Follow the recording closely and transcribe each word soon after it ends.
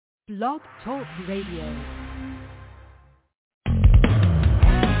Blog Talk Radio.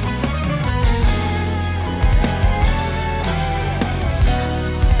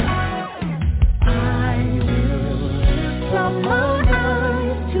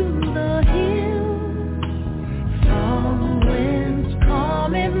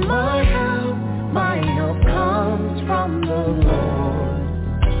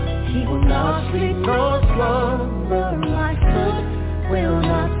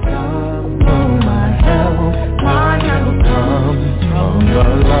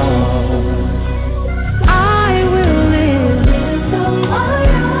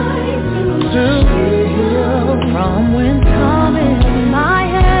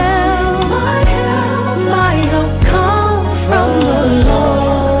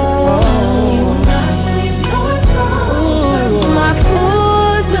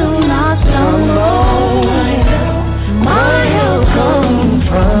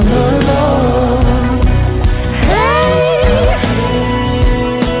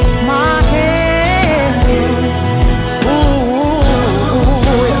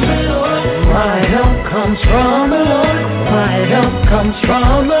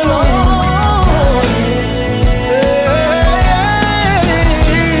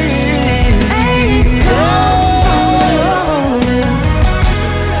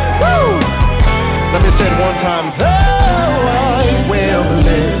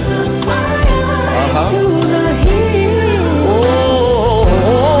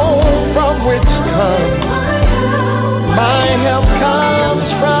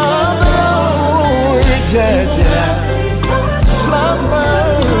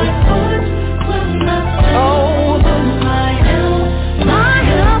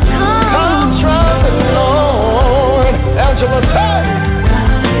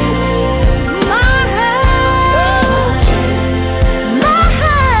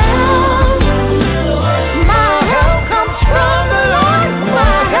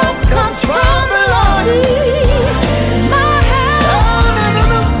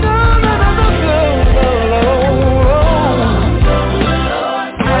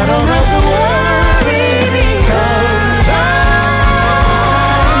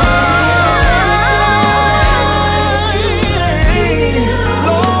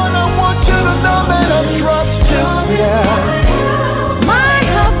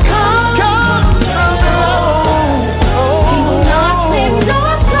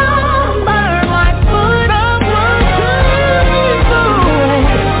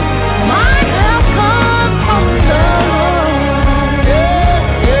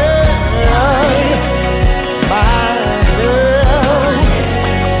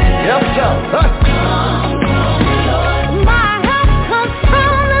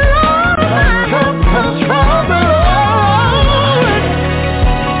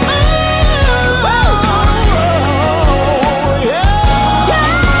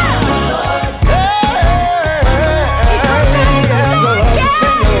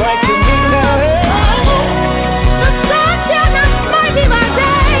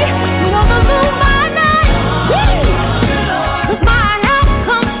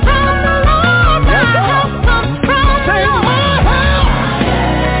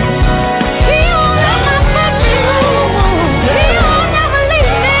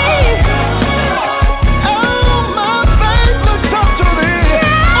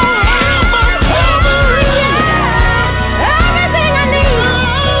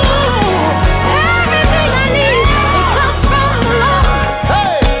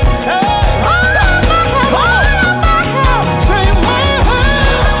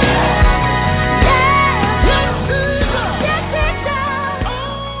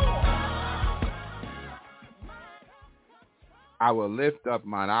 I will lift up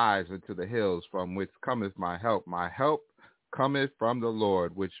mine eyes unto the hills, from which cometh my help. My help cometh from the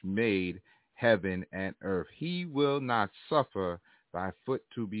Lord, which made heaven and earth. He will not suffer thy foot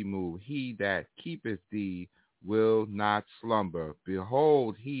to be moved. He that keepeth thee will not slumber.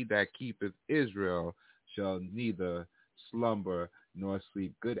 Behold, he that keepeth Israel shall neither slumber nor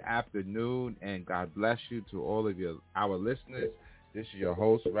sleep. Good afternoon, and God bless you to all of our listeners. This is your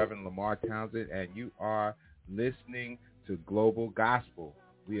host, Reverend Lamar Townsend, and you are listening to Global Gospel.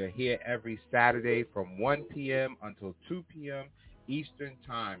 We are here every Saturday from 1 p.m. until 2 p.m. Eastern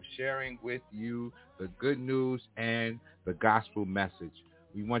Time, sharing with you the good news and the gospel message.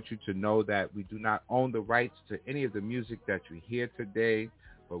 We want you to know that we do not own the rights to any of the music that you hear today,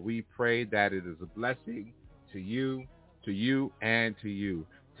 but we pray that it is a blessing to you, and to you.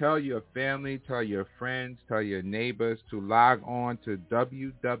 Tell your family, tell your friends, tell your neighbors to log on to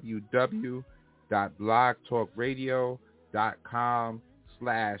www.blogtalkradio.com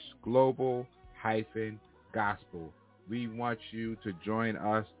 /global-gospel. We want you to join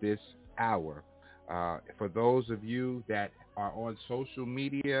us this hour. For those of you that are on social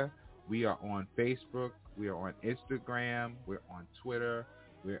media, we are on Facebook, we are on Instagram, we're on Twitter,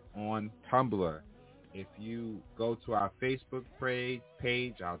 we're on Tumblr. If you go to our Facebook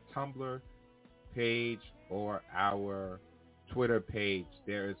page, our Tumblr page, or our Twitter page,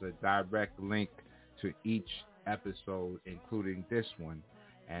 there is a direct link to each episode, including this one.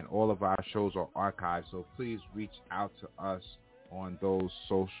 And all of our shows are archived, so please reach out to us on those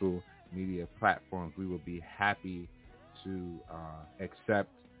social media platforms. We will be happy to accept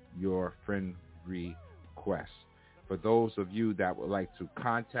your friend requests. For those of you that would like to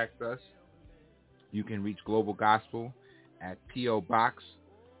contact us, you can reach Global Gospel at P.O. Box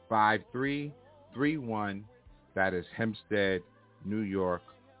 5331. That is Hempstead, New York,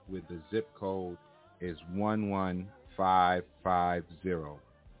 with the zip code is 11550.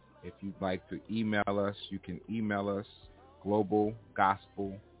 If you'd like to email us, you can email us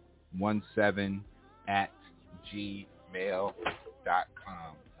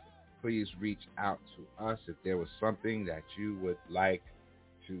globalgospel17@gmail.com. Please reach out to us if there was something that you would like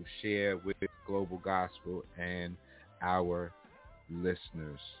to share with Global Gospel and our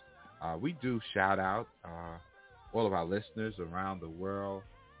listeners. We do shout out all of our listeners around the world: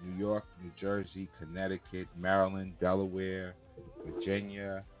 New York, New Jersey, Connecticut, Maryland, Delaware,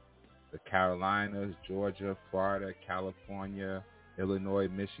 Virginia, the Carolinas, Georgia, Florida, California, Illinois,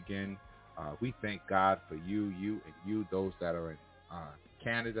 Michigan. We thank God for you, those that are in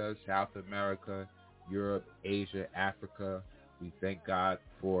Canada, South America, Europe, Asia, Africa. We thank God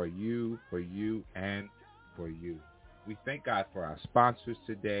for you, and for you. We thank God for our sponsors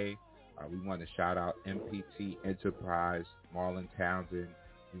today. We want to shout out MPT Enterprise, Marlon Townsend.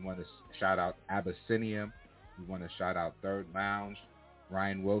 We want to shout out Abyssinium. We want to shout out Third Lounge,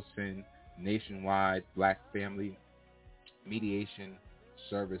 Ryan Wilson, Nationwide Black Family Mediation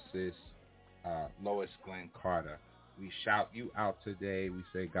Services, Lois Glenn Carter. We shout you out today. We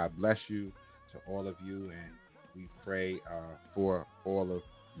say God bless you to all of you, and we pray for all of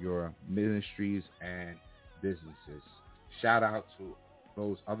your ministries and businesses. Shout out to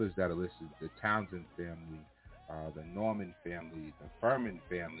those others that are listed: the Townsend family, the Norman family, the Furman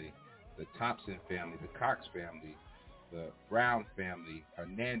family, the Thompson family, the Cox family, the Brown family,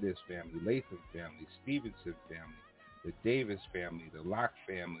 Hernandez family, Latham family, Stevenson family, the Davis family, the Locke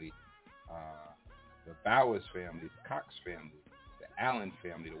family, the Bowers family, the Cox family, the Allen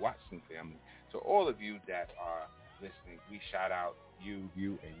family, the Watson family. To all of you that are listening, we shout out you,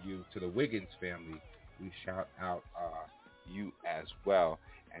 and you. To the Wiggins family, we shout out you as well.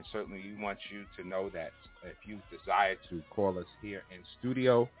 And certainly we want you to know that if you desire to call us here in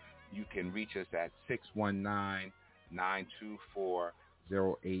studio, you can reach us at 619-924-0800,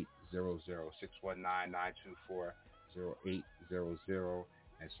 619-924-0800,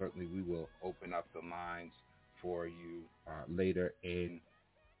 and certainly we will open up the lines for you later in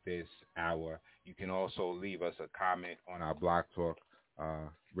this hour. You can also leave us a comment on our Blog Talk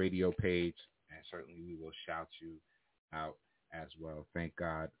radio page, and certainly we will shout you out as well. Thank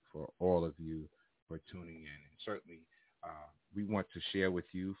God for all of you for tuning in. And certainly we want to share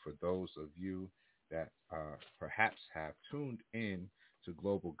with you, for those of you that perhaps have tuned in to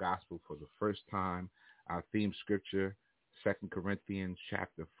Global Gospel for the first time, our theme scripture, 2 Corinthians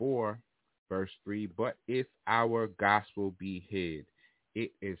chapter 4, verse 3. But if our gospel be hid,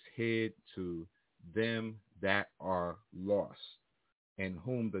 it is hid to them that are lost, in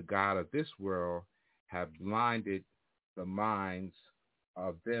whom the God of this world have blinded the minds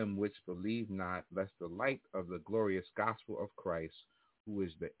of them which believe not, lest the light of the glorious gospel of Christ, who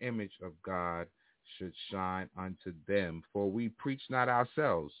is the image of God, should shine unto them. For we preach not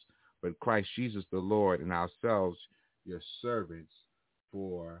ourselves, but Christ Jesus the Lord, and ourselves your servants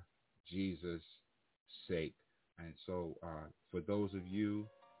for Jesus' sake. And so for those of you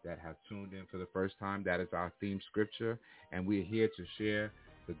that have tuned in for the first time, that is our theme scripture, and we're here to share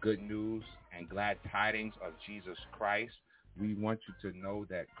the good news and glad tidings of Jesus Christ. We want you to know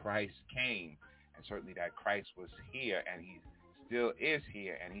that Christ came, and certainly that Christ was here, and he still is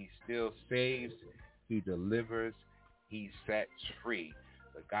here, and he still saves, he delivers, he sets free.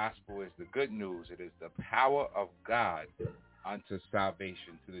 The gospel is the good news. It is the power of God unto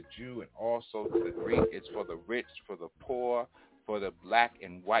salvation to the Jew and also to the Greek. It's for the rich, for the poor, for the black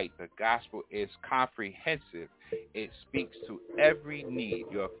and white. The gospel is comprehensive. It speaks to every need,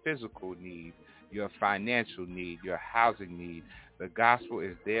 your physical need, your financial need, your housing need. The gospel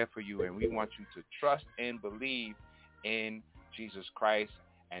is there for you, and we want you to trust and believe in Jesus Christ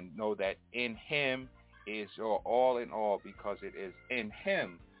and know that in him is your all in all, because it is in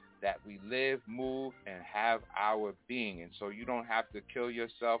him that we live, move, and have our being. And so you don't have to kill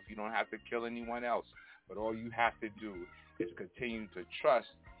yourself. You don't have to kill anyone else. But all you have to do is continue to trust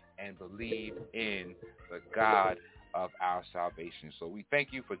and believe in the God of our salvation. So we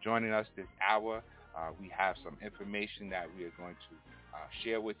thank you for joining us this hour. We have some information that we are going to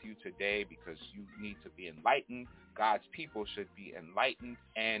share with you today, because you need to be enlightened. God's people should be enlightened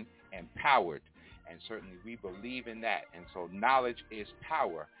and empowered. And certainly we believe in that. And so knowledge is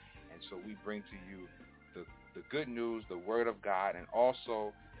power. And so we bring to you the good news, the word of God, and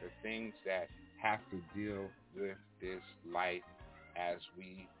also the things that have to deal with this life as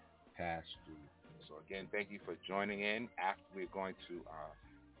we pass through. So again, thank you for joining in. After we're going to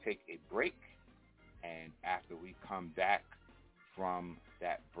take a break, and after we come back from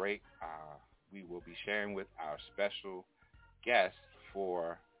that break, we will be sharing with our special guest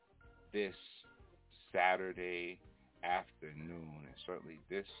for this Saturday afternoon. And certainly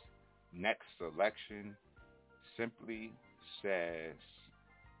this next selection simply says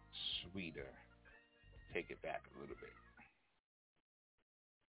sweeter. Take it back a little bit.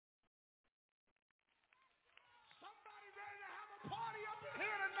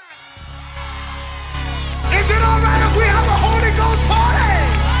 Is it all right if we have a Holy Ghost party?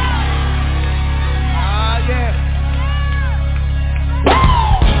 Yeah.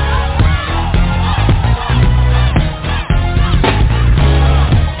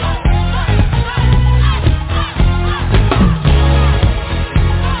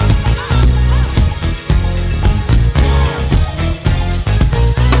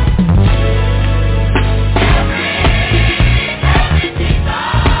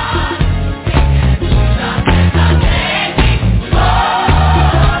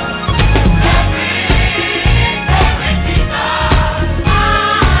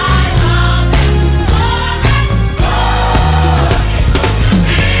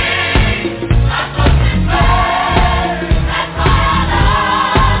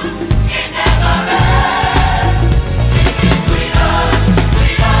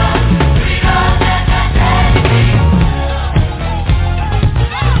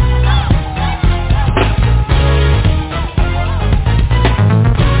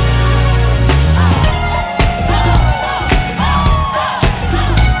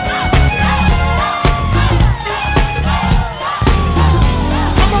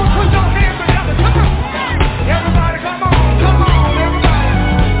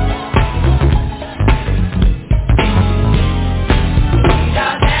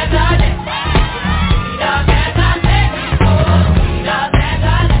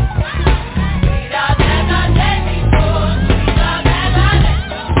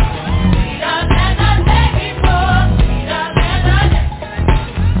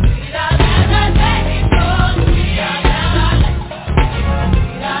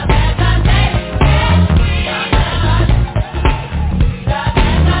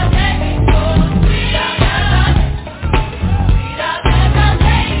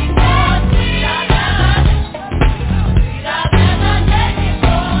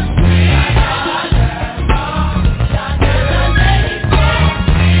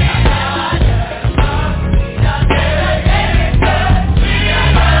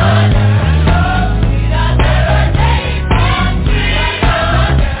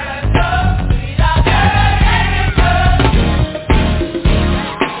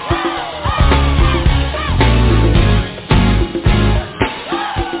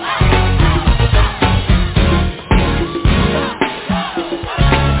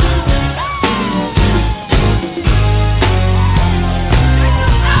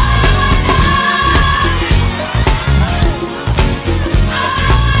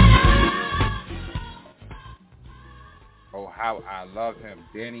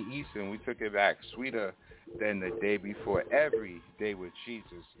 We took it back. Sweeter than the day before. Every day with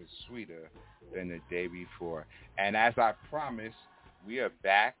Jesus is sweeter than the day before. And as I promised, we are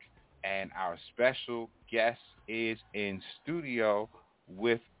back, and our special guest is in studio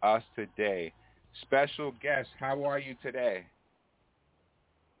with us today. Special guest, how are you today?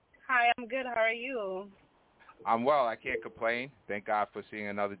 Hi, I'm good. How are you? I'm well. I can't complain. Thank God for seeing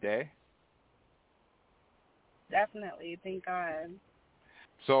another day. Definitely. Thank God.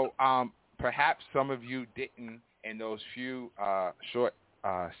 So perhaps some of you didn't, in those few short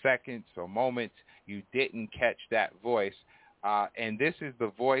seconds or moments, you didn't catch that voice. And this is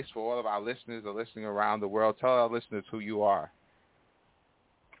the voice for all of our listeners who are listening around the world. Tell our listeners who you are.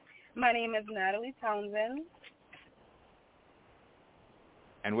 My name is Natalie Townsend.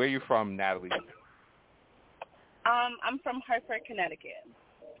 And where are you from, Natalie? I'm from Hartford, Connecticut.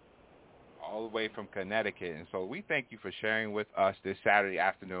 all the way from Connecticut. And so we thank you for sharing with us this Saturday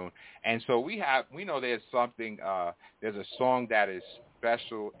afternoon. And so we know there's something, there's a song that is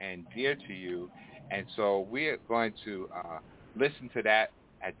special and dear to you. And so we're going to listen to that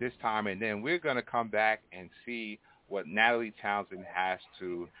at this time, and then we're going to come back and see what Natalie Townsend has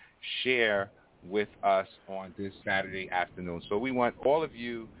to share with us on this Saturday afternoon. So we want all of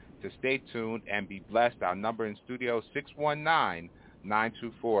you to stay tuned and be blessed. Our number in studio,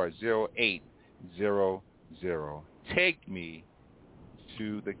 619-924-0800. Take me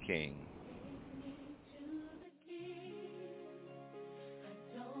to the King.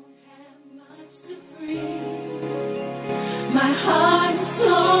 My heart is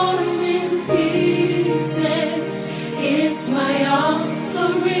torn in pieces. It's my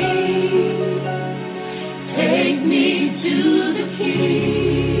offering. Take me to the King.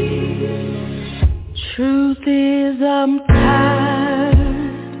 Truth is, I'm tired.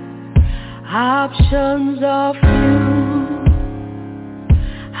 Options are few.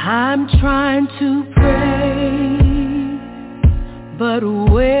 I'm trying to pray, but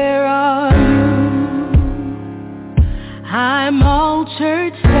where are you? I'm all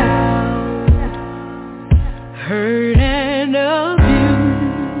churched out, hurt and abused.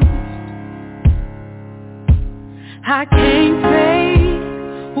 I can't say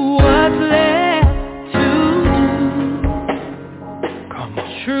what's left to do. Come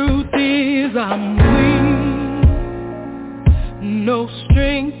on. Truth is, I'm weak, no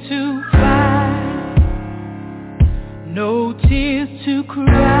strength to fight, no tears to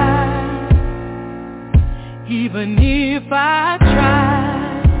cry. Even if I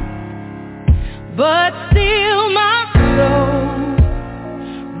try, but still my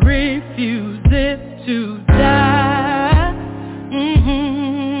soul refuses to die.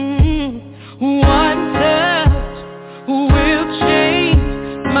 One touch will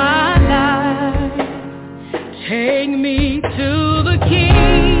change my life. Take me to the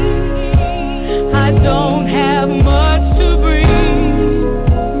King. I don't have much to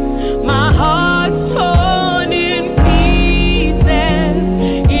bring. My heart's torn.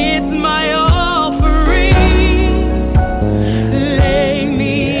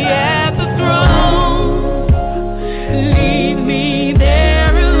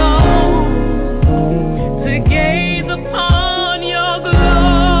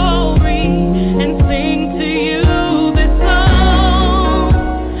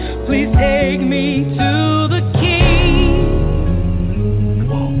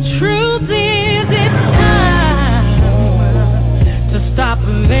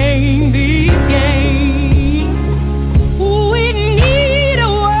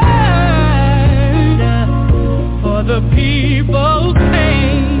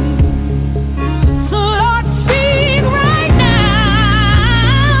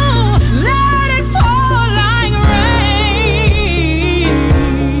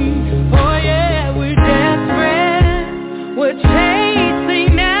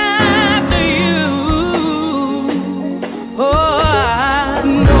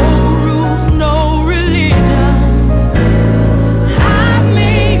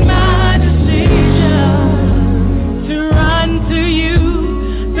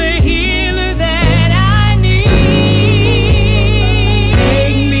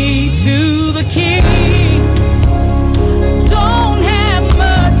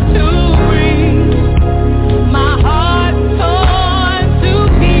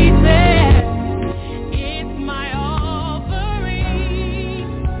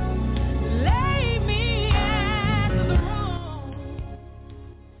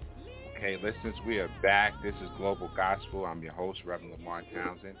 This is Global Gospel. I'm your host, Reverend Lamar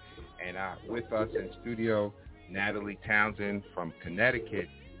Townsend, and with us in studio, Natalie Townsend from Connecticut.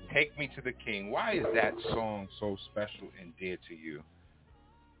 Take Me to the King. Why is that song so special and dear to you?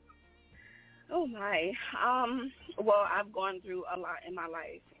 Oh, my. Well, I've gone through a lot in my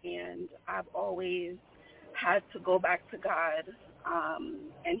life, and I've always had to go back to God,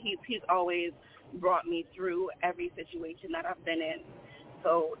 and he's always brought me through every situation that I've been in.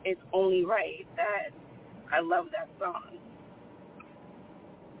 So it's only right that I love that song.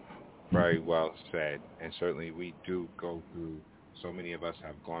 Very well said. And certainly we do go through, so many of us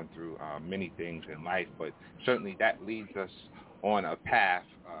have gone through many things in life, but certainly that leads us on a path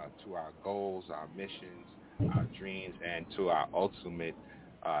to our goals, our missions, our dreams, and to our ultimate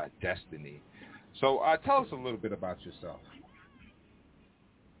destiny. So tell us a little bit about yourself.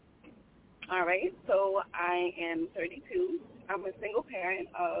 All right. So I am 32. I'm a single parent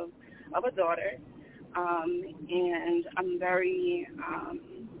of a daughter, and I'm very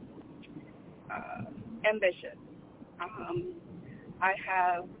ambitious. I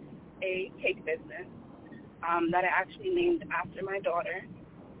have a cake business that I actually named after my daughter.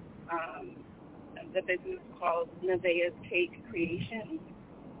 The business is called Nevaeh's Cake Creations.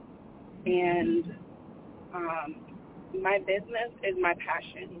 And my business is my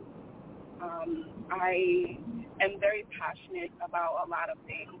passion. I am very passionate about a lot of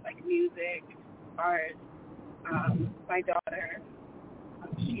things like music, art. My daughter,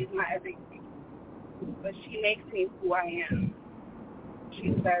 she's my everything. But she makes me who I am.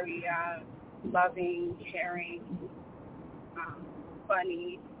 She's very loving, caring,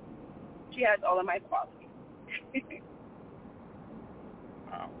 funny. She has all of my qualities.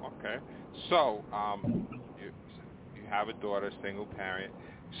 Okay. So, you have a daughter, single parent.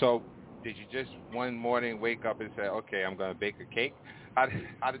 So, did you just one morning wake up and say, okay, I'm going to bake a cake? How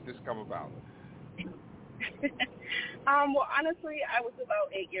did this come about? Well, honestly, I was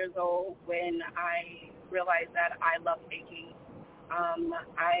about 8 years old when I realized that I love baking.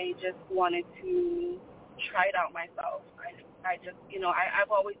 I just wanted to try it out myself. I just,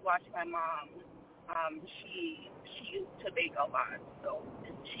 I've always watched my mom. She used to bake a lot, so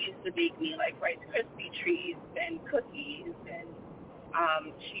she used to bake me like Rice Krispie treats and cookies, and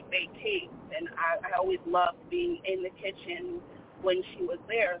she baked cakes, and I always loved being in the kitchen when she was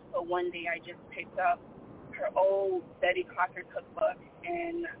there. So one day I just picked up her old Betty Crocker cookbook,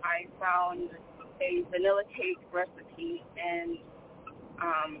 and I found a vanilla cake recipe, and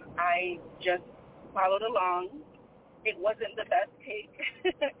I just followed along. It wasn't the best cake,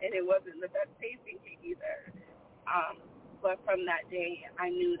 and it wasn't the best tasting cake either. But from that day, I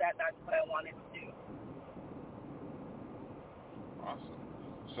knew that that's what I wanted to do. Awesome.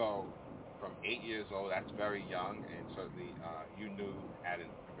 So from 8 years old, that's very young, and certainly you knew at a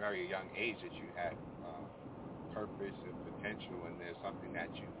very young age that you had purpose and potential, and there's something that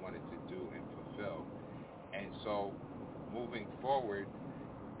you wanted to do and fulfill. And so moving forward,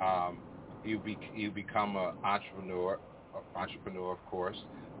 you become an entrepreneur, of course.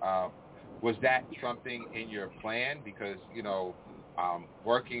 Was that something in your plan? Because,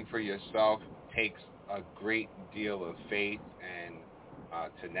 working for yourself takes a great deal of faith and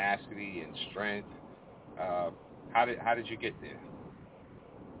tenacity and strength. How did you get there?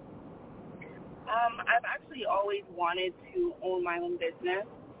 I've actually always wanted to own my own business.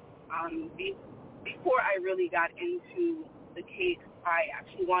 Before I really got into the cakes, I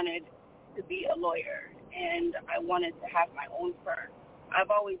actually wanted to be a lawyer, and I wanted to have my own firm.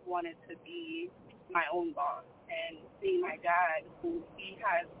 I've always wanted to be my own boss, and seeing my dad, who he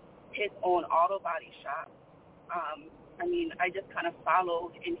has his own auto body shop, I just kind of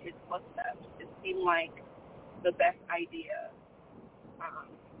followed in his footsteps. It seemed like the best idea.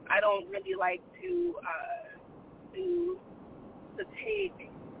 I don't really like to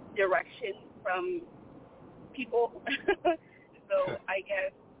take direction from people, so I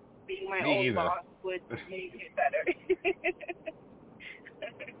guess being my own boss would make it better.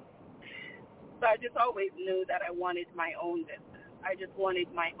 So I just always knew that I wanted my own business. I just wanted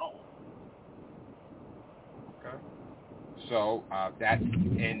my own. Okay. So that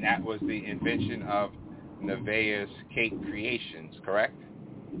was the invention of Nevaeh's Cake Creations, correct?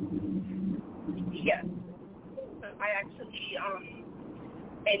 Yes. I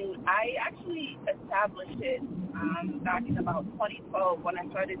actually established it back in about 2012 when I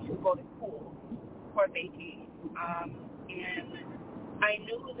started to go to school for baking. And I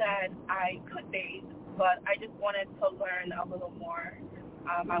knew that I could bake, but I just wanted to learn a little more.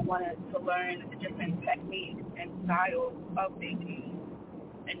 I wanted to learn different techniques and styles of baking.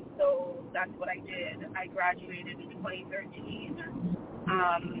 And so that's what I did. I graduated in 2013,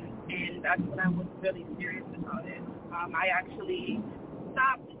 and that's when I was really serious about it. I actually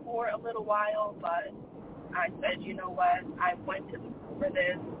stopped for a little while, but I said, you know what, I went to school for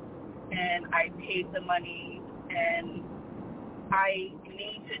this, and I paid the money, and I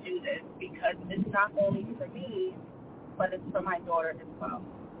need to do this because it's not only for me, but it's for my daughter as well.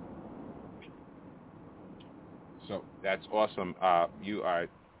 So that's awesome. You are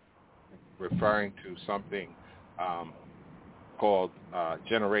referring to something called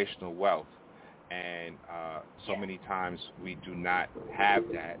generational wealth. And so many times we do not have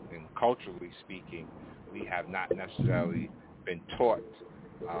that. And culturally speaking, we have not necessarily been taught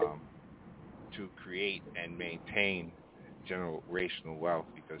to create and maintain generational wealth,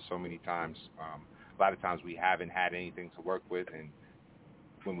 because so many times, a lot of times we haven't had anything to work with. And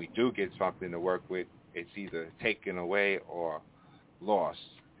when we do get something to work with, it's either taken away or lost.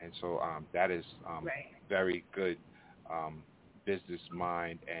 And so that is very good business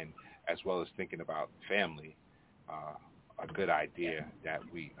mind, and as well as thinking about family, a good idea that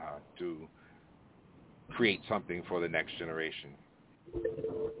we do create something for the next generation.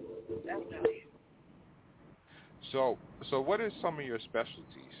 Definitely. So what are some of your specialties?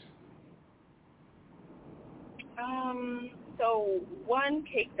 So one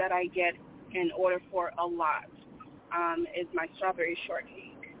cake that I get in order for a lot is my strawberry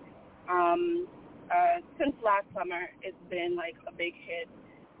shortcake. Since last summer, it's been like a big hit.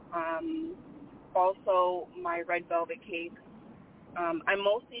 Also, my red velvet cake. I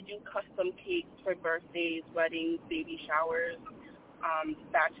mostly do custom cakes for birthdays, weddings, baby showers,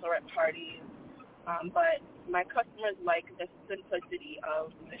 bachelorette parties. But my customers like the simplicity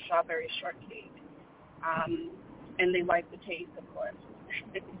of the strawberry shortcake. And they like the taste, of course.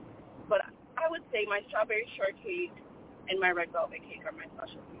 But I would say my strawberry shortcake and my red velvet cake are my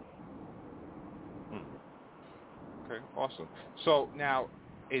specialties. Okay, awesome. So now,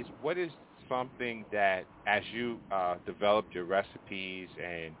 what is something that, as you develop your recipes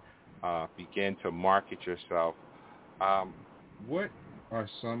and begin to market yourself, what are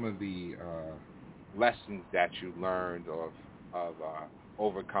some of the lessons that you learned of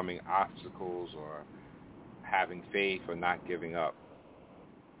overcoming obstacles or having faith or not giving up?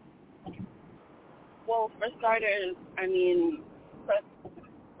 Well, for starters, I mean,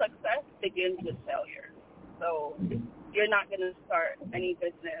 success begins with failure. So you're not going to start any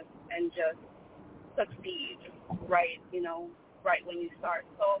business and just succeed right when you start.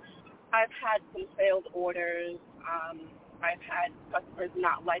 So I've had some failed orders. I've had customers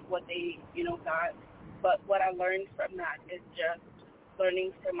not like what they, got. But what I learned from that is just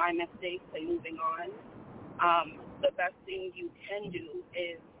learning from my mistakes and moving on. The best thing you can do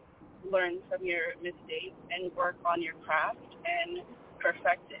is learn from your mistakes and work on your craft and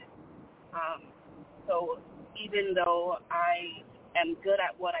perfect it. So even though I am good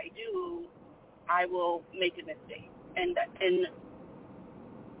at what I do, I will make a mistake. And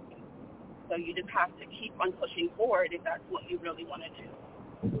so you just have to keep on pushing forward if that's what you really want to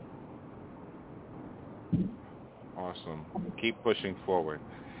do. Awesome. Keep pushing forward.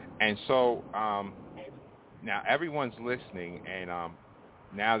 And so now everyone's listening, and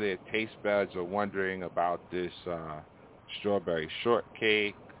now their taste buds are wondering about this strawberry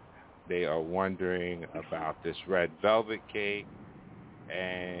shortcake. They are wondering about this red velvet cake,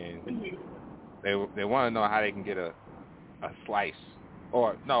 and they want to know how they can get a slice.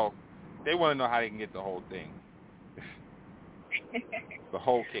 Or, no, they want to know how they can get the whole thing. The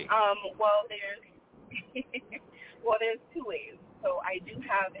whole cake. Well, there's two ways. So I do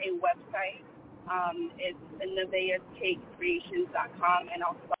have a website. It's nevaehcakecreations.com, and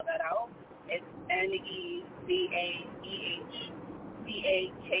I'll spell that out. It's NEVAEHCAKE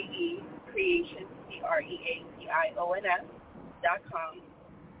Creations, CREATIONS.com.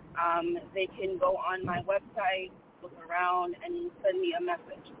 They can go on my website, look around, and send me a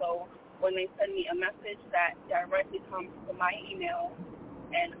message. So when they send me a message, that directly comes to my email,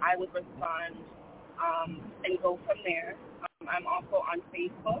 and I would respond and go from there. I'm also on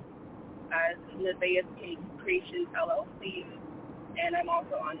Facebook as Nevaeh Cake Creations LLC, and I'm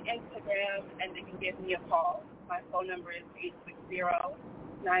also on Instagram, and they can give me a call. My phone number is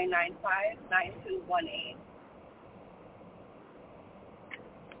 860-995-9218.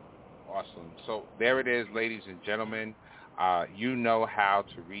 Awesome. So there it is, ladies and gentlemen. You know how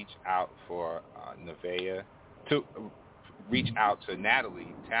to reach out for Nevaeh, to reach out to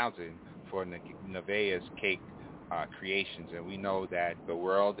Natalie Townsend for Nevaeh's Cake Creations. And we know that the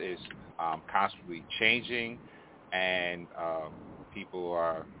world is constantly changing, and people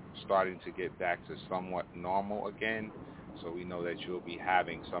are starting to get back to somewhat normal again. So we know that you'll be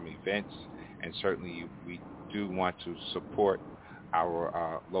having some events, and certainly we do want to support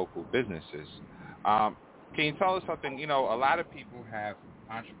our local businesses. Can you tell us something? A lot of people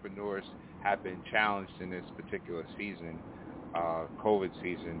entrepreneurs have been challenged in this particular season, COVID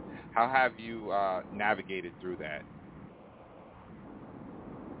season. How have you navigated through that?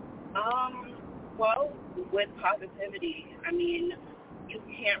 Well, with positivity, I mean, you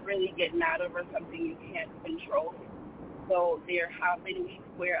can't really get mad over something you can't control. So there have been weeks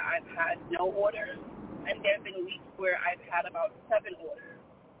where I've had no orders, and there have been weeks where I've had about 7 orders.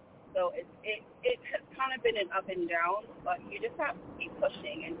 So it has kind of been an up and down, but you just have to keep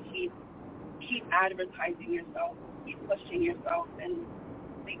pushing and keep advertising yourself, keep pushing yourself, and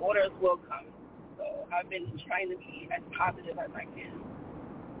the orders will come. So I've been trying to be as positive as I can.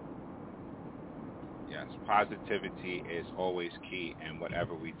 Yes, positivity is always key in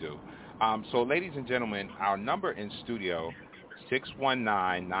whatever we do. So, ladies and gentlemen, our number in studio,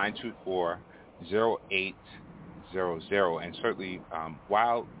 619-924-0800. And certainly,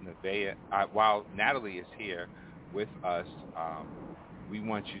 while Natalie is here with us, we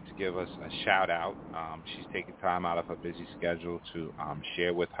want you to give us a shout-out. She's taking time out of her busy schedule to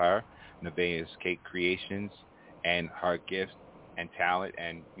share with her Nevaeh's Cake Creations and her gift and talent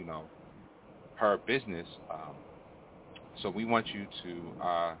and, her business. So we want you to,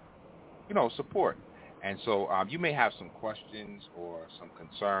 support. And so you may have some questions or some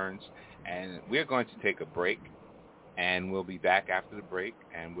concerns, and we're going to take a break, and we'll be back after the break,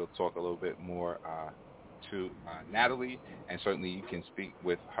 and we'll talk a little bit more to Natalie, and certainly you can speak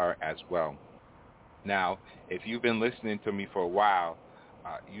with her as well. Now, if you've been listening to me for a while,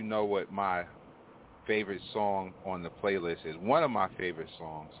 you know what my favorite song on the playlist is. One of my favorite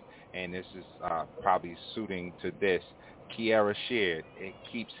songs, and this is probably suiting to this. Kiara shared, It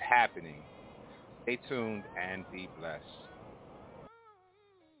Keeps Happening. Stay tuned and be blessed.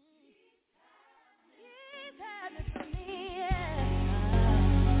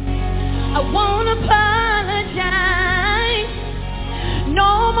 I won't apologize.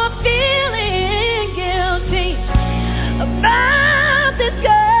 No more feeling guilty about this good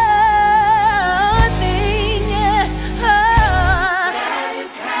thing. That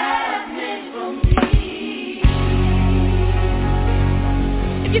is happening for me.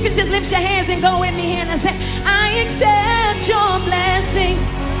 If you could just lift your hands and go with me here and say, I accept your blessing.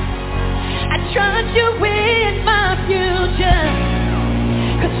 I trust you with my future.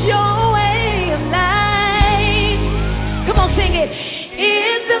 'Cause your way of life, come on, sing it,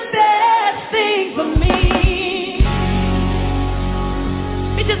 is the best thing for me.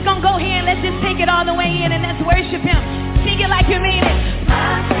 We're just gonna go here and let's just take it all the way in and let's worship him. Sing it like you mean it.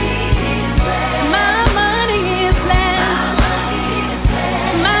 My seed is blessed. My money is blessed.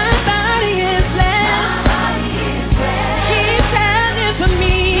 My body is blessed. Keep happening for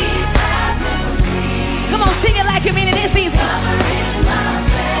me. Come on, sing it like you mean it. It's easy.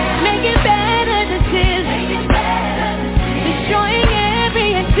 Making better decisions, destroying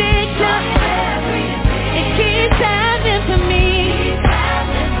every addiction. It keeps happening for me.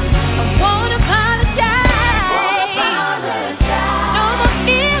 I won't apologize. No more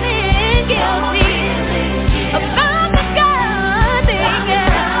feeling guilty about the good thing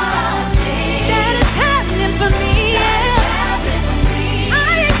that is happening for me. I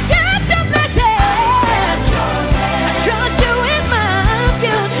accept your blessing. I trust you with my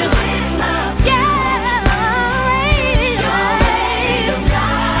future.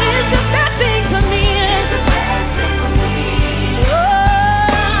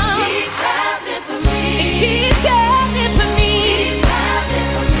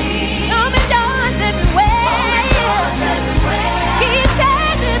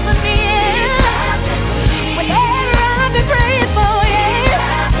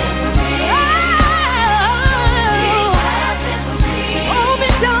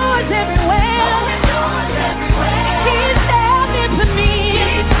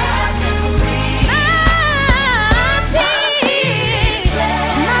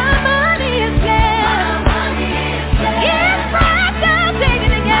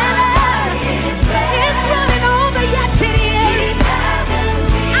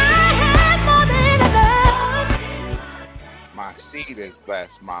 Is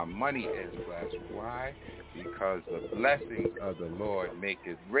blessed, my money is blessed. Why? Because the blessings of the Lord make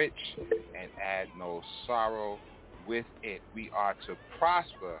it rich and add no sorrow with it. We are to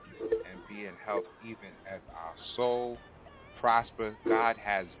prosper and be in health even as our soul prosper. God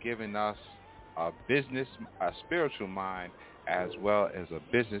has given us a spiritual mind as well as a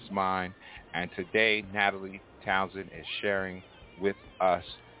business mind. And today, Natalie Townsend is sharing with us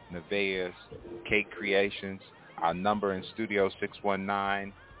Nevaeh's Cake Creations. Our number in studio,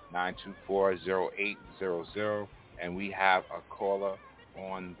 619-924-0800. And we have a caller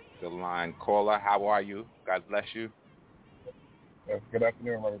on the line. Caller, how are you? God bless you. Yes, good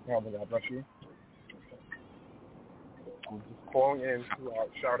afternoon, Brother Townsend. God bless you. I'm just calling in to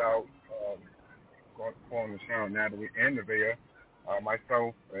shout out, calling to shout out Natalie and Nevaeh.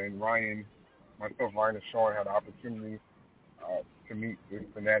 Myself, Ryan and Sean had the opportunity to meet the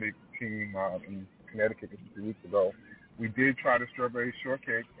Fanatic team in Connecticut just a few weeks ago. We did try the strawberry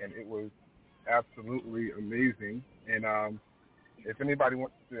shortcake, and it was absolutely amazing. And if anybody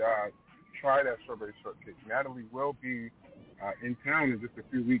wants to try that strawberry shortcake, Natalie will be in town in just a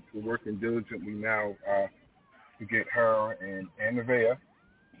few weeks. We're working diligently now to get her and Nevaeh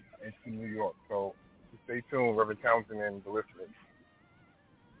into New York. So stay tuned, Reverend Townsend and the listeners.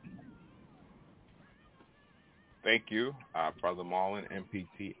 Thank you, Brother Marlon,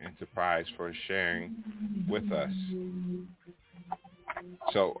 MPT Enterprise, for sharing with us.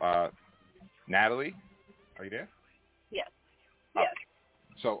 So, Natalie, are you there? Yes. Oh.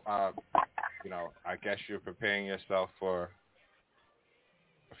 So, I guess you're preparing yourself for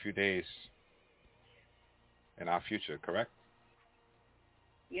few days in our future, correct?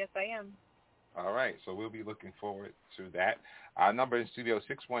 Yes, I am. All right, so we'll be looking forward to that. Our number in studio is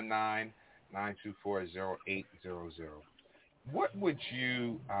 619-924-0800. What would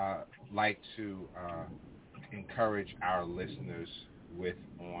you like to encourage our listeners with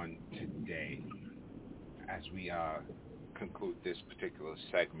on today as we conclude this particular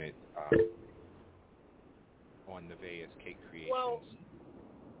segment on Nevaeh's Cake Creations? Well,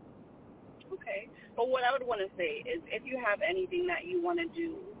 okay. Well, what I would want to say is if you have anything that you want to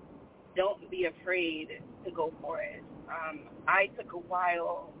do, don't be afraid to go for it. I took a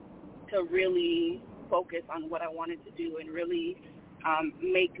while to really focus on what I wanted to do and really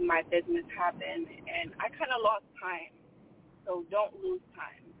make my business happen, and I kind of lost time. So don't lose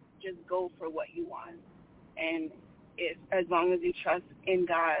time. Just go for what you want. And as long as you trust in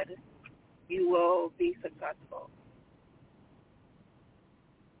God, you will be successful.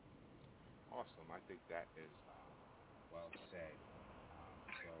 Awesome. I think that is well said.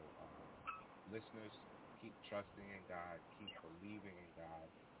 Listeners, keep trusting in God, keep believing in God,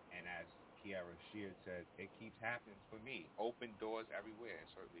 and as Kiara Sheard said, it keeps happening for me. Open doors everywhere.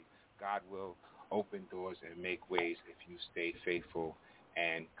 Certainly, God will open doors and make ways if you stay faithful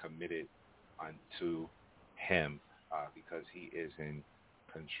and committed unto Him, because He is in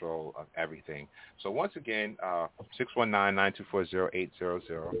control of everything. So once again,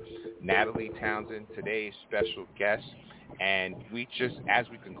 619-924-0800, Natalie Townsend, today's special guest. And we just, as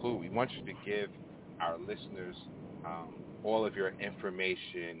we conclude, we want you to give our listeners all of your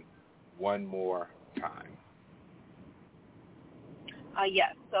information one more time.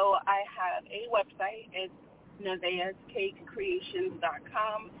 Yes, so I have a website. It's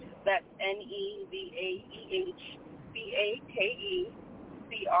nevaehcakecreations.com. That's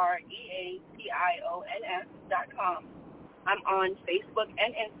NevaehCakecreations.com. I'm on Facebook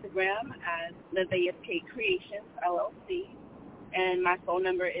and Instagram as Nevaeh's Cake Creations, LLC. And my phone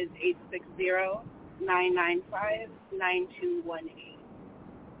number is 860-995-9218.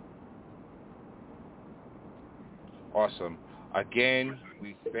 Awesome. Again,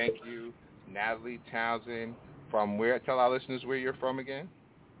 we thank you, Natalie Townsend. From where? Tell our listeners where you're from again.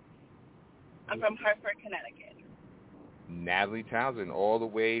 I'm from Hartford, Connecticut. Natalie Townsend, all the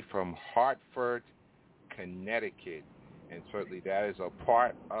way from Hartford, Connecticut. And certainly that is a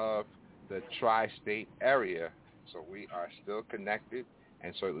part of the tri-state area. So we are still connected.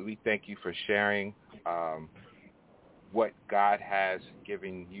 And certainly we thank you for sharing what God has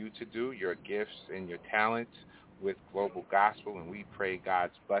given you to do, your gifts and your talents with Global Gospel. And we pray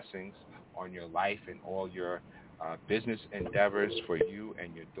God's blessings on your life and all your business endeavors for you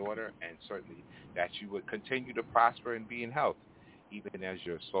and your daughter, and certainly that you would continue to prosper and be in health, even as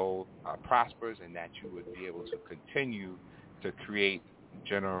your soul prospers, and that you would be able to continue to create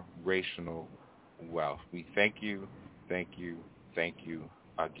generational wealth. We thank you, thank you, thank you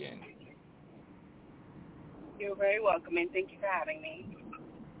again. You're very welcome, and thank you for having me.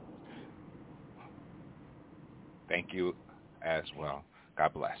 Thank you as well.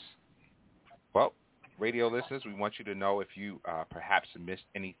 God bless. Well, radio listeners, we want you to know if you perhaps missed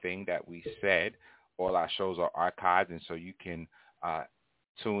anything that we said, all our shows are archived, and so you can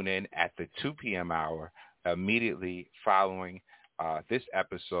tune in at the 2 p.m. hour immediately following this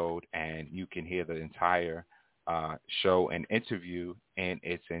episode, and you can hear the entire show and interview in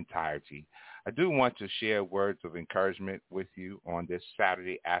its entirety. I do want to share words of encouragement with you on this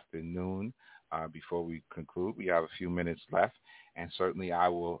Saturday afternoon. Before we conclude, we have a few minutes left, and certainly I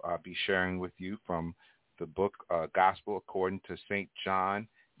will be sharing with you from the book Gospel According to St. John,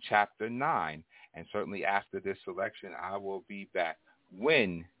 chapter 9. And certainly after this selection, I will be back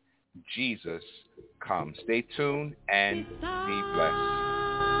when Jesus comes. Stay tuned and be blessed.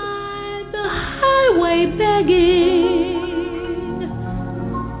 The highway begging,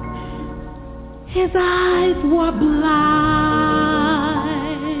 his eyes were blind.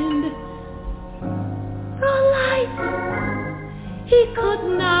 The light he could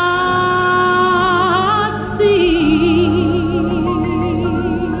not see.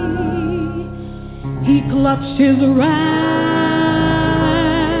 He clutched his rags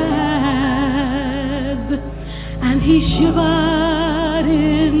and he shivered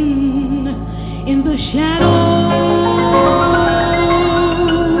in the shadows.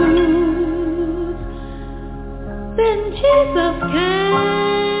 Then Jesus came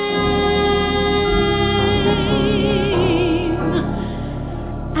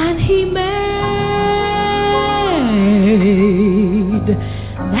and he made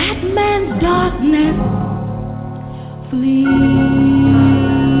that man's darkness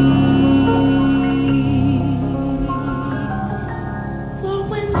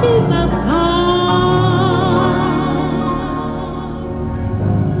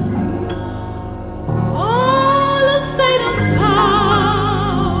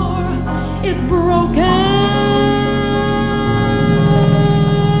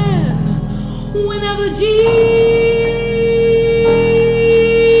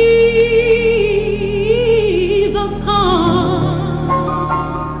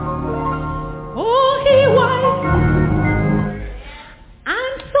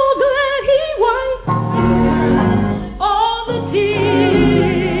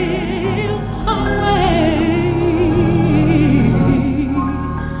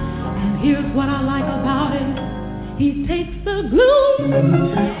the gloom.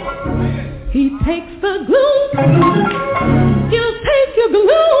 He takes the gloom. He'll take your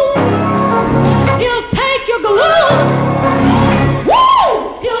gloom. He'll take your gloom.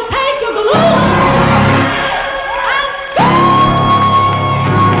 Woo! He'll take your gloom.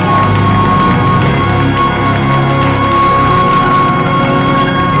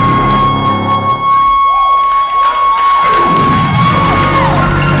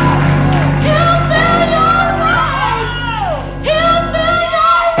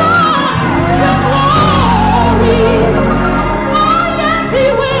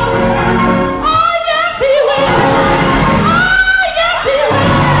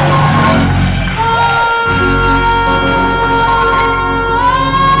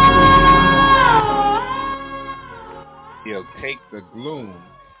 The gloom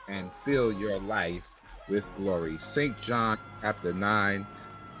and fill your life with glory. St. John chapter 9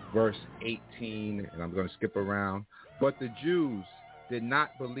 verse 18, and I'm going to skip around. But the Jews did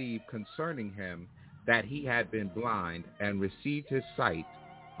not believe concerning him that he had been blind and received his sight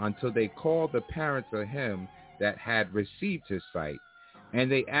until they called the parents of him that had received his sight.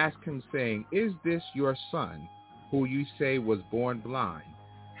 And they asked him, saying, Is this your son, who you say was born blind?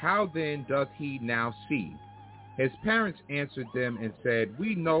 How then doth he now see? His parents answered them and said,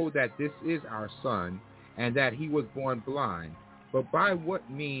 We know that this is our son, and that he was born blind. But by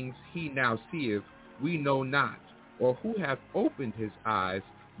what means he now seeth, we know not, or who hath opened his eyes,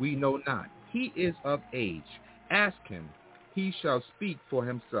 we know not. He is of age. Ask him. He shall speak for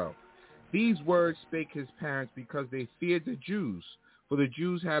himself. These words spake his parents because they feared the Jews. For the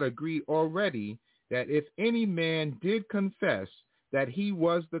Jews had agreed already that if any man did confess that he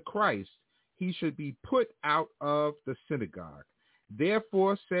was the Christ, he should be put out of the synagogue.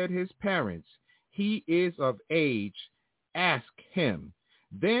 Therefore said his parents, He is of age, ask him.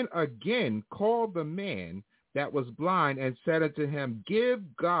 Then again called the man that was blind and said unto him, Give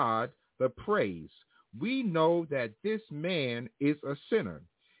God the praise. We know that this man is a sinner.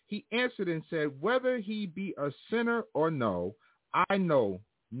 He answered and said, Whether he be a sinner or no, I know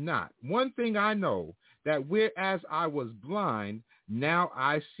not. One thing I know, that whereas I was blind, now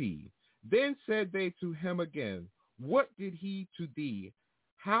I see. Then said they to him again, What did he to thee?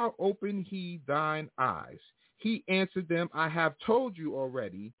 How opened he thine eyes? He answered them, I have told you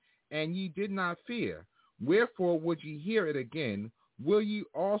already, and ye did not fear. Wherefore would ye hear it again? Will ye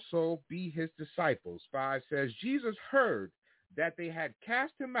also be his disciples? 5 says, Jesus heard that they had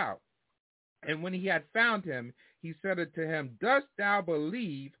cast him out. And when he had found him, he said unto him, Dost thou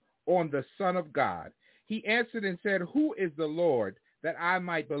believe on the Son of God? He answered and said, Who is the Lord, that I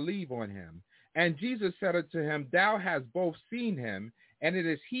might believe on him? And Jesus said unto him, Thou hast both seen him, and it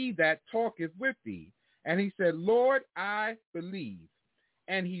is he that talketh with thee. And he said, Lord, I believe.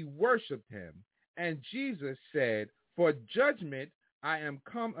 And he worshipped him. And Jesus said, For judgment I am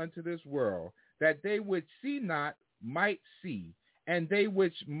come unto this world, that they which see not might see, and they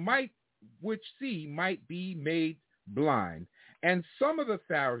which see might be made blind. And some of the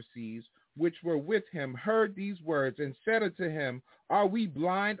Pharisees which were with him heard these words and said unto him, Are we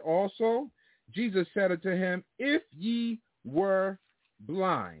blind also? Jesus said unto him, If ye were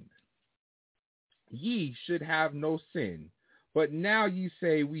blind, ye should have no sin. But now ye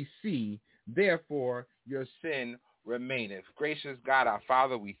say, We see, therefore your sin remaineth. Gracious God, our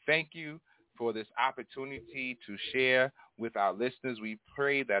Father, we thank you for this opportunity to share with our listeners. We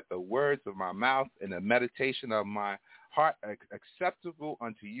pray that the words of my mouth and the meditation of my heart are acceptable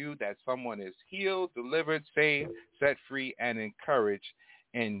unto you, that someone is healed, delivered, saved, set free, and encouraged.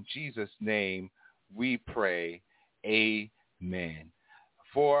 In Jesus' name we pray. Amen.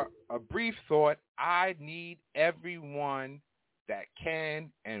 For a brief thought, I need everyone that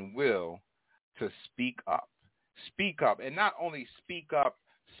can and will to speak up. Speak up, and not only speak up,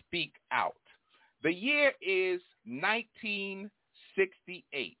 speak out. The year is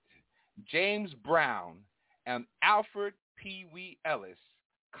 1968. James Brown and Alfred P. Wee Ellis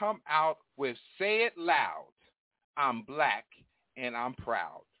come out with Say It Loud, I'm Black and I'm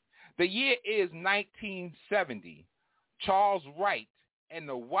Proud. The year is 1970. Charles Wright and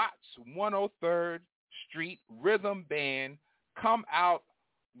the Watts 103rd Street Rhythm Band come out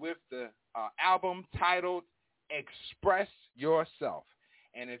with the album titled Express Yourself.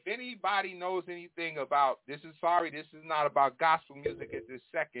 And if anybody knows anything about, this is not about gospel music at this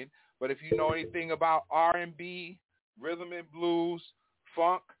second, but if you know anything about R&B, rhythm and blues,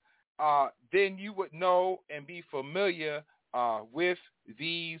 funk, then you would know and be familiar with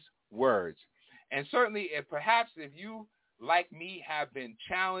these words. And certainly, perhaps if you, like me, have been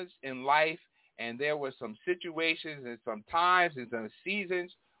challenged in life, and there were some situations and some times and some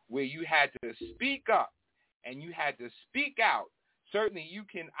seasons where you had to speak up and you had to speak out, certainly you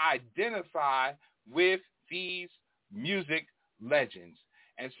can identify with these music legends.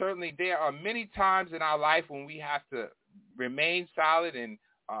 And certainly there are many times in our life when we have to remain silent and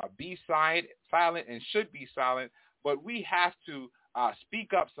be silent and should be silent, but we have to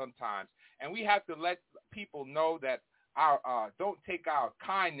speak up sometimes. And we have to let people know that don't take our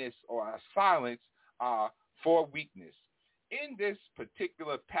kindness or our silence for weakness. In this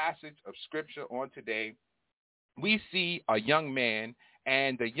particular passage of Scripture on today, we see a young man,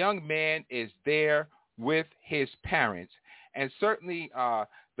 and the young man is there with his parents. And certainly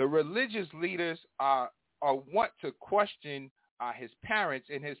the religious leaders want to question his parents,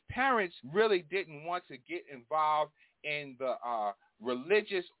 and his parents really didn't want to get involved in the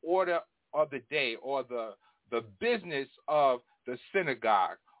religious order of the day, or the business of the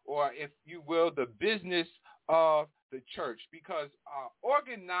synagogue, or if you will, the business of the church, because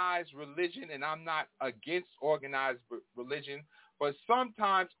organized religion, and I'm not against organized religion, but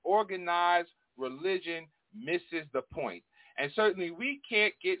sometimes organized religion misses the point. And certainly we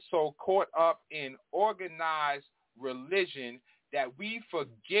can't get so caught up in organized religion that we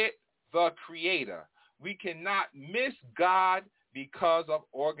forget the Creator. We cannot miss God because of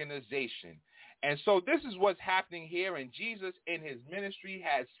organization. And so this is what's happening here. And Jesus in his ministry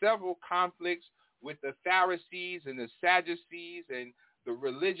had several conflicts with the Pharisees and the Sadducees and the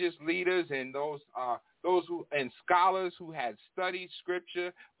religious leaders and those who and scholars who had studied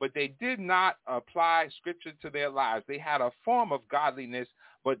Scripture, but they did not apply Scripture to their lives. They had a form of godliness,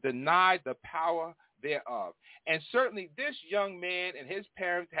 but denied the power thereof. And certainly this young man and his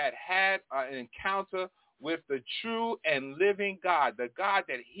parents had an encounter with the true and living God, the God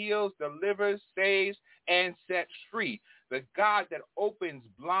that heals, delivers, saves, and sets free, the God that opens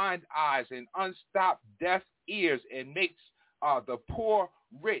blind eyes and unstopped deaf ears and makes the poor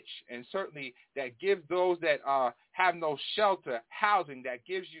rich, and certainly that gives those that have no shelter housing, that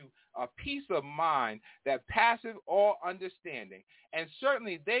gives you a peace of mind that passeth all understanding. And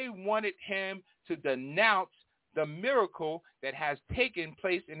certainly they wanted him to denounce the miracle that has taken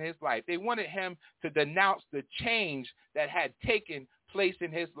place in his life. They wanted him to denounce the change that had taken place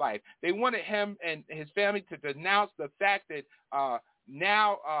in his life. They wanted him and his family to denounce the fact that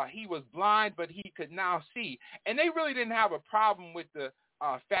now he was blind, but he could now see. And they really didn't have a problem with the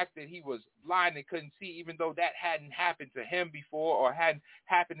fact that he was blind and couldn't see, even though that hadn't happened to him before or hadn't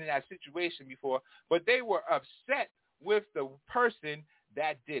happened in that situation before. But they were upset with the person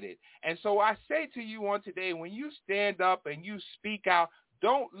that did it. And so I say to you on today, when you stand up and you speak out,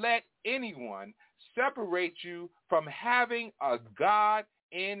 don't let anyone separate you from having a God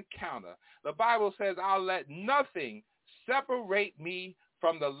encounter. The Bible says, I'll let nothing separate me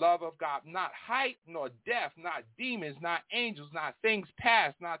from the love of God. Not height, nor depth, not demons, not angels, not things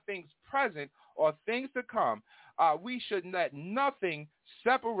past, not things present, or things to come. We should let nothing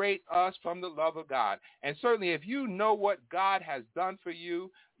separate us from the love of God. And certainly if you know what God has done for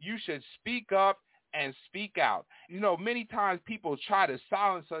you, you should speak up and speak out. You know, many times people try to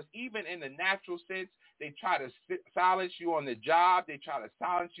silence us, even in the natural sense. They try to silence you on the job. They try to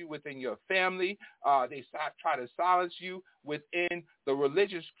silence you within your family. They try to silence you within the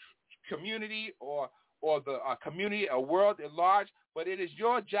religious community or the community or world at large. But it is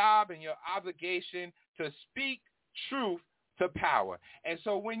your job and your obligation to speak truth to power. And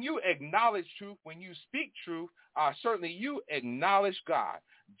so when you acknowledge truth, when you speak truth, certainly you acknowledge God.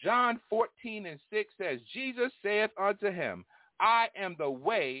 John 14:6 says, Jesus saith unto him, I am the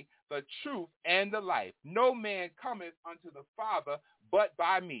way, the truth, and the life. No man cometh unto the Father but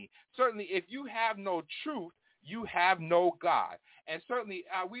by me. Certainly, if you have no truth, you have no God. And certainly,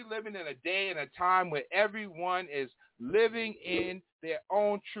 we living in a day and a time where everyone is living in their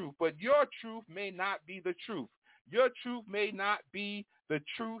own truth. But your truth may not be the truth. Your truth may not be the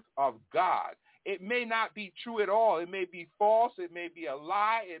truth of God. It may not be true at all. It may be false. It may be a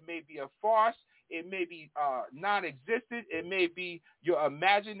lie. It may be a farce. It may be non-existent. It may be your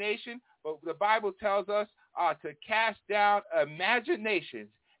imagination. But the Bible tells us to cast down imaginations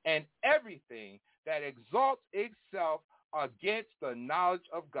and everything that exalts itself against the knowledge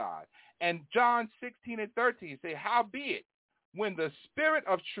of God. And John 16:13 say, howbeit, when the Spirit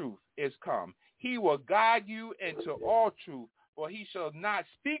of truth is come, he will guide you into all truth, for he shall not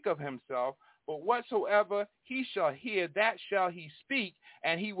speak of himself, but whatsoever he shall hear, that shall he speak,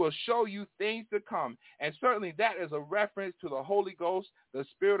 and he will show you things to come. And certainly that is a reference to the Holy Ghost, the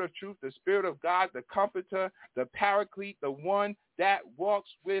Spirit of truth, the Spirit of God, the Comforter, the Paraclete, the one that walks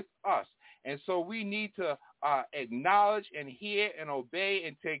with us. And so we need to acknowledge and hear and obey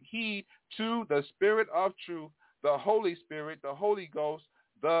and take heed to the Spirit of truth, the Holy Spirit, the Holy Ghost,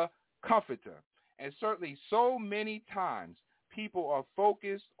 the Comforter. And certainly so many times people are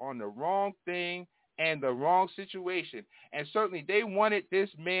focused on the wrong thing and the wrong situation. And certainly they wanted this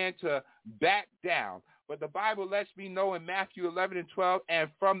man to back down. But the Bible lets me know in Matthew 11 and 12, and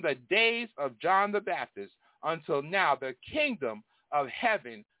from the days of John the Baptist until now, the kingdom of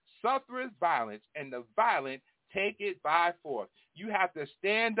heaven suffereth violence, and the violent take it by force. You have to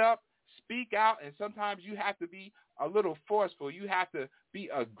stand up, speak out, and sometimes you have to be a little forceful. You have to be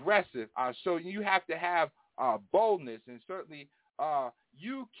aggressive. So you have to have boldness, and certainly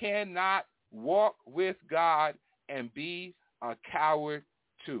you cannot walk with God and be a coward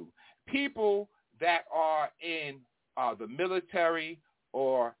too. People that are in the military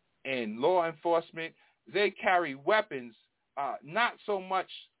or in law enforcement, they carry weapons, not so much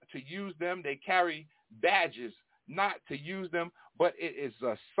to use them. They carry badges, not to use them, but it is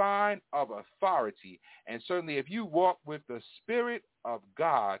a sign of authority. And certainly if you walk with the Spirit of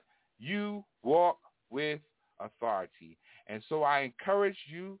God, you walk with authority. And so I encourage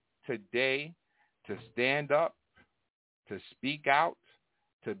you today to stand up, to speak out,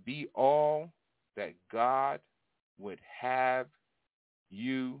 to be all that God would have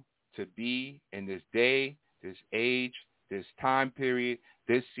you to be in this day, this age, this time period,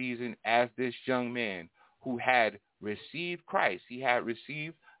 this season, as this young man who had received Christ. He had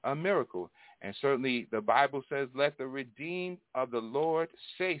received a miracle. And certainly the Bible says, let the redeemed of the Lord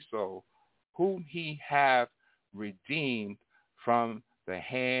say so, whom he have redeemed from the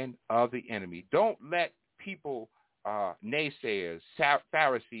hand of the enemy. Don't let people, naysayers,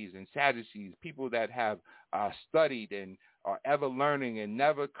 Pharisees and Sadducees, people that have studied and are ever learning and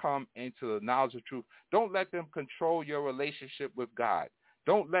never come into the knowledge of truth, don't let them control your relationship with God.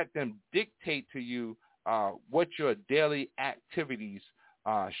 Don't let them dictate to you what your daily activities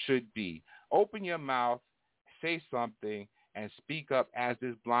should be. Open your mouth, say something, and speak up as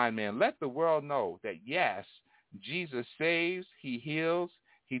this blind man. Let the world know that, yes, Jesus saves, he heals,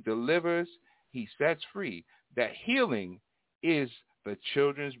 he delivers, he sets free, that healing is the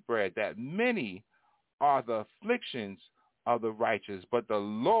children's bread, that many are the afflictions of the righteous, but the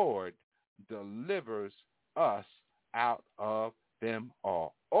Lord delivers us out of them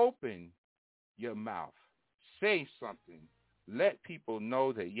all. Open your mouth. Say something. Let people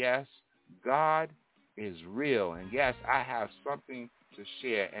know that, yes, God is real. And, yes, I have something to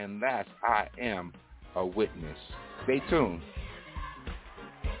share. And last, I am a witness. Stay tuned.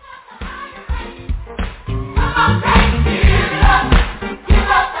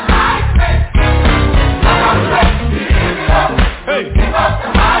 Hey. Give up the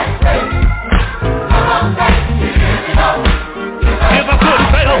high praise. If I couldn't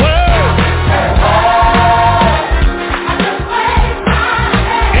say a word,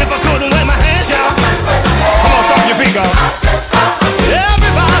 if I couldn't let my hands out, come on, stop your feet, God.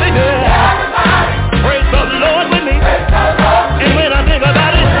 Everybody, praise the Lord with me. And when I think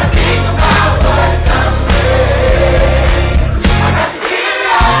about it,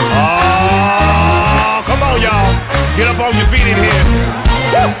 oh, come on, y'all. Get up on your feet in here.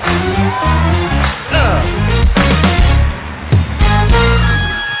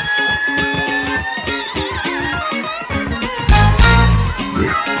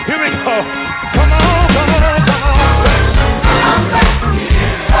 Here we go. Come on, come on, come on.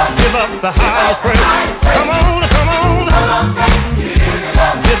 Give up the highest praise. Come on, come on.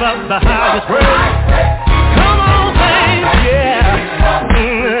 Give up the highest praise. Come on, saints, yeah.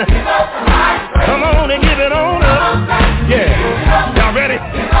 Come on and give it on up. Yeah. Y'all ready? If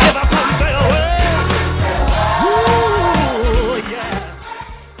I couldn't say a word. Ooh, yeah.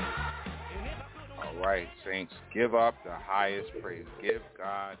 All right, saints, give up the highest praise. Give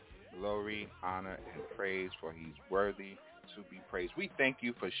God glory, honor, and praise, for he's worthy to be praised. We thank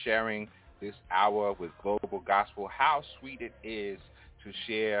you for sharing this hour with Global Gospel. How sweet it is to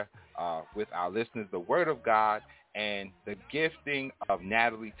share with our listeners the Word of God and the gifting of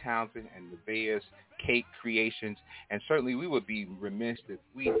Natalie Townsend and Nevaeh's Cake Creations. And certainly we would be remiss if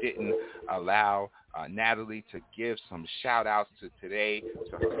we didn't allow Natalie to give some shout-outs to today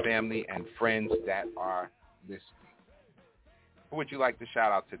to her family and friends that are listening. Who would you like to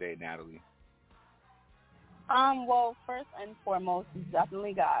shout out today, Natalie? Well, first and foremost,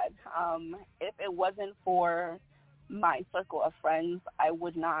 definitely God. If it wasn't for my circle of friends, I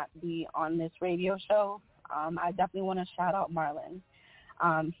would not be on this radio show. I definitely want to shout out Marlon.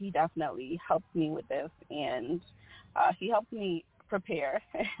 He definitely helped me with this, and he helped me prepare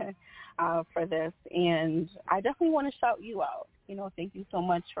for this. And I definitely want to shout you out. You know, thank you so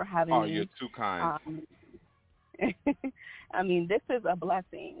much for having me. Oh, you're too kind. I mean, this is a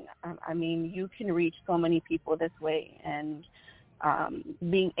blessing. I mean, you can reach so many people this way, and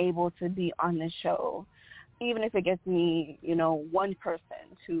being able to be on this show, even if it gets me, one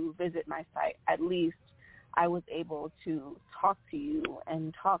person to visit my site, at least I was able to talk to you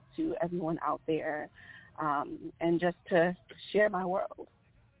and talk to everyone out there, and just to share my world.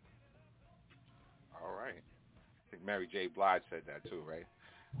 All right. I think Mary J. Blige said that too, right?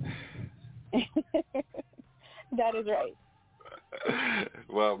 That is right.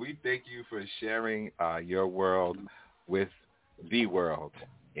 Well, we thank you for sharing your world with the world.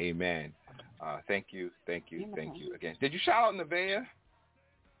 Amen. Thank you again. Did you shout out Nevaeh?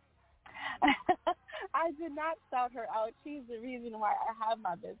 I did not shout her out. She's the reason why I have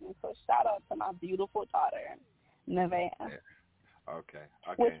my business. So shout out to my beautiful daughter, Nevaeh. Yeah. Okay.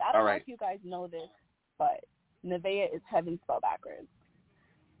 Which I don't All know right. if you guys know this, but Nevaeh is heaven spelled backwards.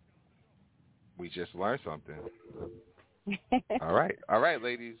 We just learned something. All right,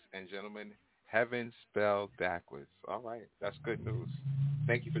 ladies and gentlemen. Heaven spelled backwards. All right. That's good news.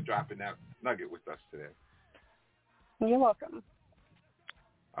 Thank you for dropping that nugget with us today. You're welcome.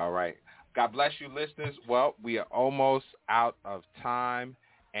 All right. God bless you, listeners. Well, we are almost out of time.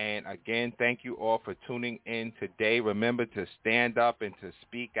 And again, thank you all for tuning in today. Remember to stand up and to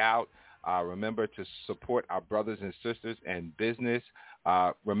speak out. Remember to support our brothers and sisters in business.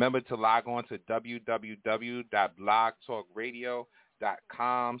 Remember to log on to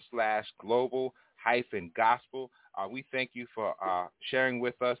www.blogtalkradio.com/global-gospel. We thank you for sharing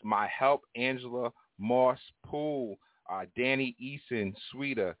with us. My help, Angela Moss Poole, Danny Eason,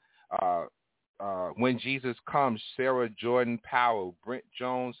 Sweeter, When Jesus Comes, Sarah Jordan Powell, Brent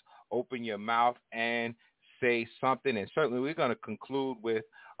Jones, Open Your Mouth and Say Something. And certainly we're going to conclude with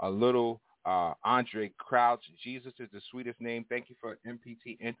a little Andre Crouch, Jesus is the Sweetest Name. Thank you for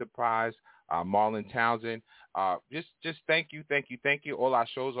MPT Enterprise, Marlon Townsend. Just thank you. All our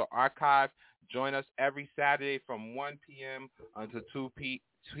shows are archived. Join us every Saturday from 1 p.m. until 2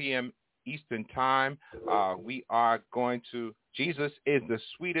 p.m. Eastern Time. We are going to Jesus is the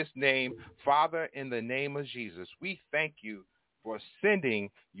Sweetest Name. Father, in the name of Jesus, we thank you for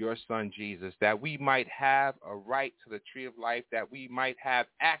sending your son Jesus, that we might have a right to the tree of life, that we might have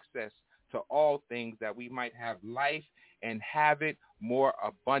access to all things, that we might have life and have it more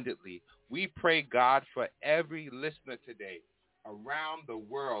abundantly. We pray, God, for every listener today around the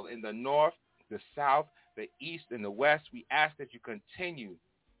world, in the north, the south, the east, and the west. We ask that you continue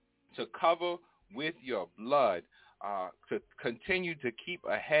to cover with your blood, to continue to keep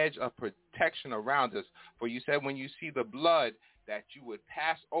a hedge of protection around us. For you said when you see the blood that you would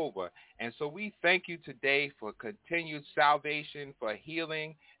pass over. And so we thank you today for continued salvation, for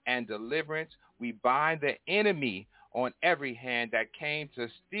healing and deliverance. We bind the enemy on every hand that came to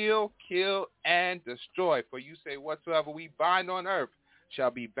steal, kill, and destroy. For you say whatsoever we bind on earth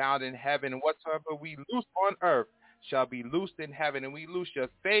shall be bound in heaven, and whatsoever we loose on earth shall be loosed in heaven. And we loose your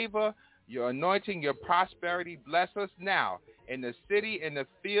favor, your anointing, your prosperity. Bless us now in the city, in the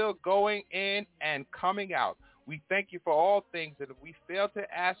field, going in and coming out. We thank you for all things, that if we fail to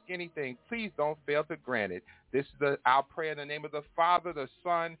ask anything, please don't fail to grant it. This is our prayer in the name of the Father, the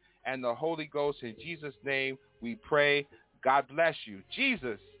Son, and the Holy Ghost. In Jesus' name we pray. God bless you.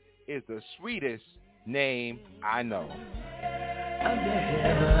 Jesus is the sweetest name I know. Under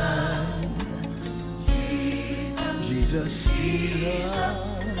heaven, Jesus,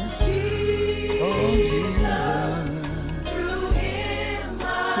 oh Jesus, through him I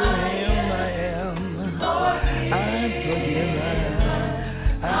am, I'm forgiven,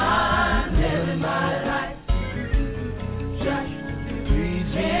 I'm living my life, just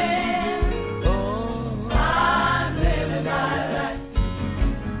please him, oh, I'm living my life,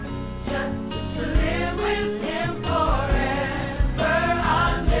 just to live with him forever,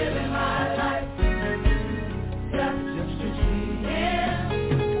 I'm living my life, just to see him.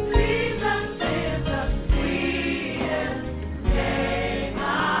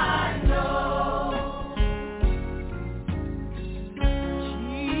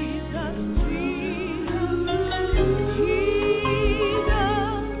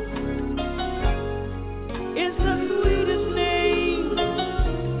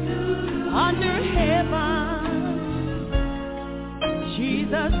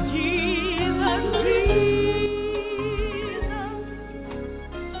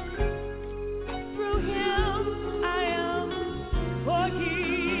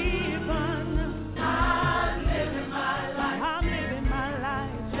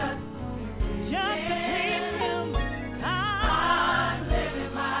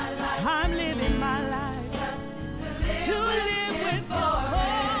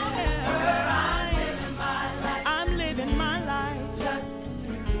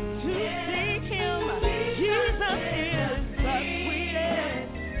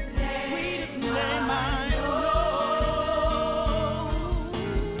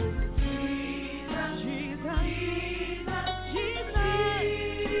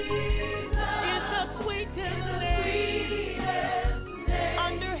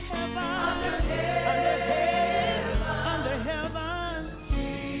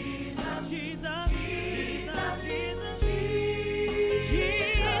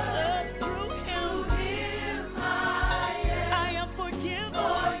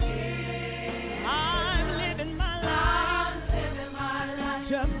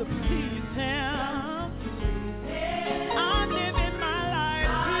 to please him. I'm living my life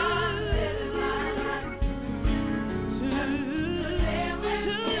to live with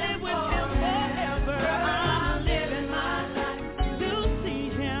him forever. I'm living my life to see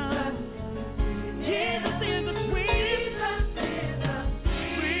him. Jesus is the sweetest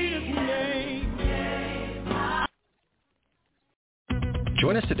name.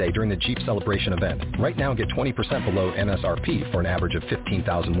 Join us today during the Jeep Celebration event. Right now, get 20% below MSRP for an average of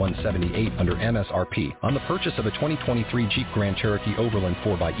 $15,178 under MSRP on the purchase of a 2023 Jeep Grand Cherokee Overland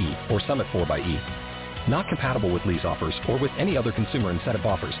 4xE or Summit 4xE. Not compatible with lease offers or with any other consumer incentive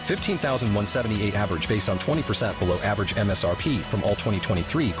offers. $15,178 average based on 20% below average MSRP from all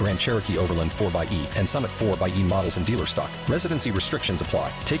 2023 Grand Cherokee Overland 4xE and Summit 4xE models in dealer stock. Residency restrictions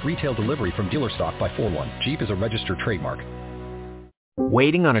apply. Take retail delivery from dealer stock by 4/1. Jeep is a registered trademark.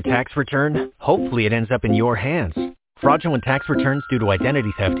 Waiting on a tax return? Hopefully it ends up in your hands. Fraudulent tax returns due to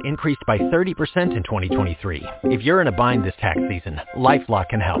identity theft increased by 30% in 2023. If you're in a bind this tax season, LifeLock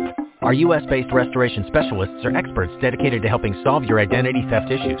can help. Our U.S.-based restoration specialists are experts dedicated to helping solve your identity theft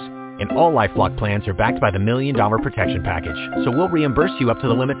issues. And all LifeLock plans are backed by the $1 Million Protection Package. So we'll reimburse you up to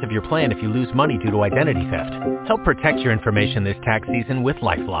the limits of your plan if you lose money due to identity theft. Help protect your information this tax season with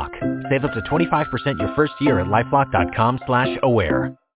LifeLock. Save up to 25% your first year at LifeLock.com/aware.